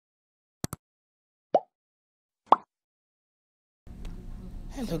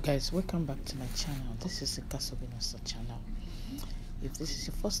Hello guys, welcome back to my channel. This is the Kasobinosa channel. If this is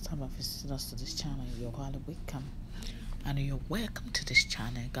your first time of visiting us to this channel, you're highly welcome. And you're welcome to this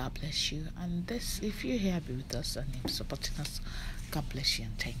channel. God bless you. And if you're here with us and you're supporting us, God bless you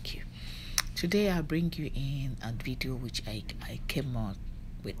and thank you. Today I bring you in a video which I came out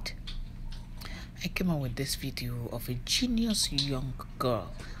with. I came out with this video of a genius young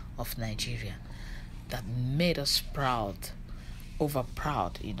girl of Nigeria that made us proud. Over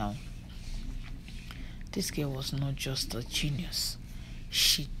proud, you know. This girl was not just a genius.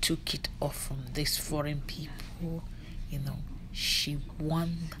 She took it off from these foreign people, you know. She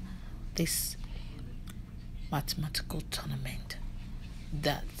won this mathematical tournament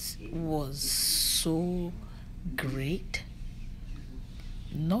that was so great.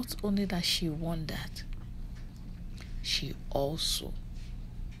 Not only that she won that, she also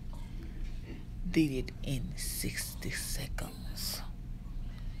did it in 60 seconds.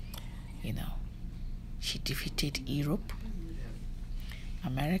 You know, she defeated Europe,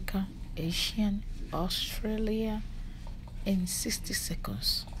 America, Asian, Australia in 60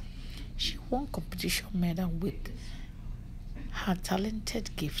 seconds. She won competition medal with her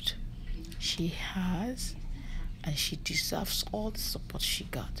talented gift she has, and she deserves all the support she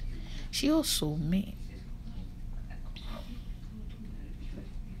got. She also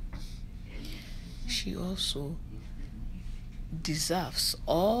deserves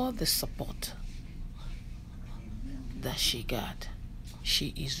all the support that she got. She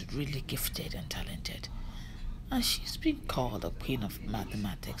is really gifted and talented, and she's been called a queen of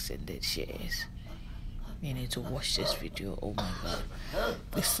mathematics. Indeed she is. You need to watch this video. Oh my god,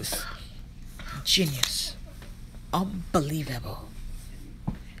 this is genius, unbelievable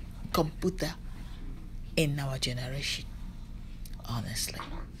computer in our generation. Honestly,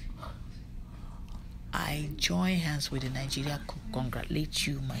 I join hands with the Nigeria to congratulate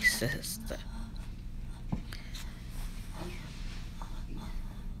you, my sister.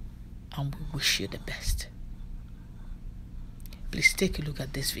 And we wish you the best. Please take a look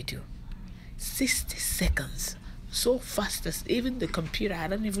at this video. 60 seconds. So fast as even the computer. I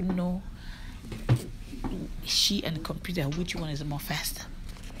don't even know she and the computer, which one is more faster.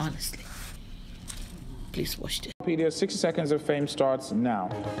 Honestly. Please watch this. 60 seconds of fame starts now.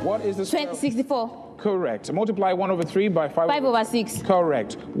 What is the 2064? Correct. Multiply 1/3 by 5/6.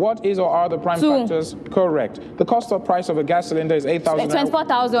 Correct. What is or are the prime 2. factors? Correct. The cost of price of a gas cylinder is 8,000.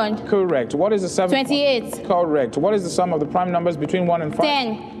 24,000. Correct. What is the 7? 28. Correct. What is the sum of the prime numbers between 1 and 5?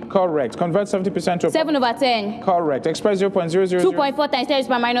 10. Correct. Convert 70% to 7/10. Correct. Express 0.000. 2.4 times 10 raised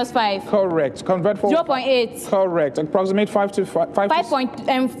by minus 5. Correct. Convert 4. 0.8. Correct. Approximate 5 to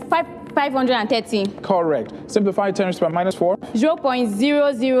 530. Correct. Simplify 10 raised by minus 4.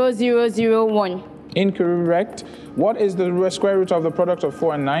 0.00001. Incorrect. What is the square root of the product of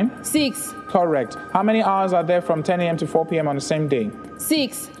 4 and 9? 6. Correct. How many hours are there from 10 a.m. to 4 p.m. on the same day?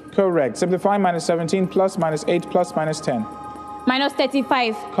 6. Correct. Simplify minus 17 plus minus 8 plus minus 10. Minus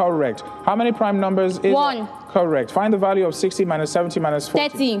 35. Correct. How many prime numbers is 1. Correct. Find the value of 60 minus 70 minus 40.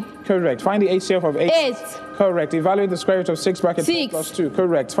 30. Correct. Find the HCF of 8. 8. Correct. Evaluate the square root of 6 bracket 4 6. plus 2.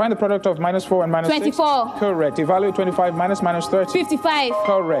 Correct. Find the product of minus 4 and minus 24. 6. Correct. Evaluate 25 minus 30. 55.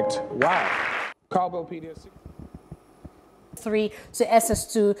 Correct. Wow. Cowbellpedia 3 to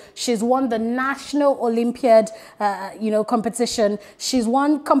SS2. She's won the National Olympiad, competition. She's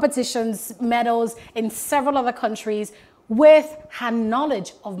won competitions, medals in several other countries with her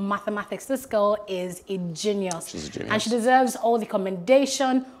knowledge of mathematics. This girl is a genius. She's a genius. And she deserves all the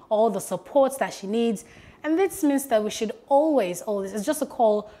commendation, all the support that she needs. And this means that we should always, it's just a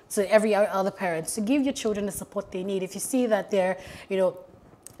call to every other parent to give your children the support they need. If you see that they're,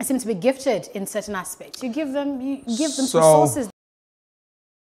 seem to be gifted in certain aspects, you give them resources